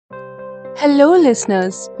Hello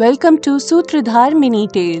listeners, welcome to Sutradhar Mini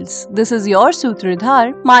Tales. This is your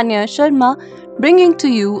Sutradhar, Manya Sharma, bringing to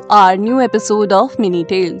you our new episode of Mini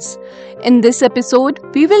Tales. In this episode,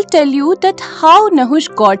 we will tell you that how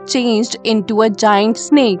Nahush got changed into a giant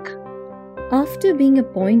snake. After being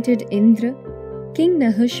appointed Indra, King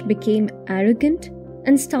Nahush became arrogant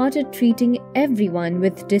and started treating everyone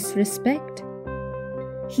with disrespect.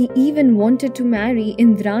 He even wanted to marry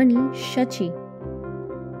Indrani, Shachi.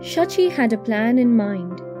 Shachi had a plan in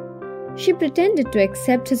mind. She pretended to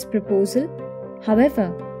accept his proposal,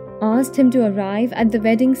 however, asked him to arrive at the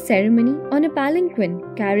wedding ceremony on a palanquin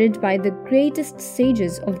carried by the greatest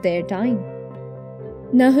sages of their time.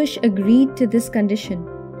 Nahush agreed to this condition.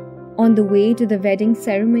 On the way to the wedding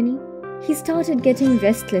ceremony, he started getting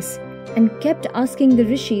restless and kept asking the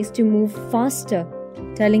rishis to move faster,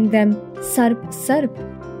 telling them, "Sarp, sarp."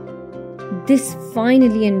 This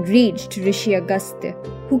finally enraged Rishi Agastya,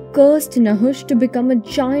 who cursed Nahush to become a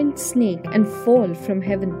giant snake and fall from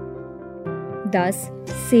heaven, thus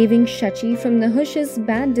saving Shachi from Nahush's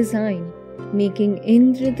bad design, making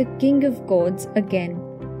Indra the king of gods again.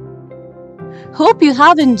 Hope you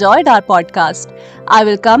have enjoyed our podcast. I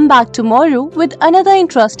will come back tomorrow with another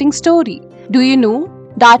interesting story. Do you know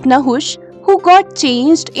that Nahush, who got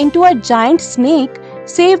changed into a giant snake,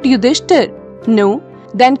 saved Yudhishthir? No?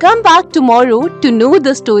 Then come back tomorrow to know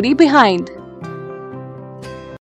the story behind.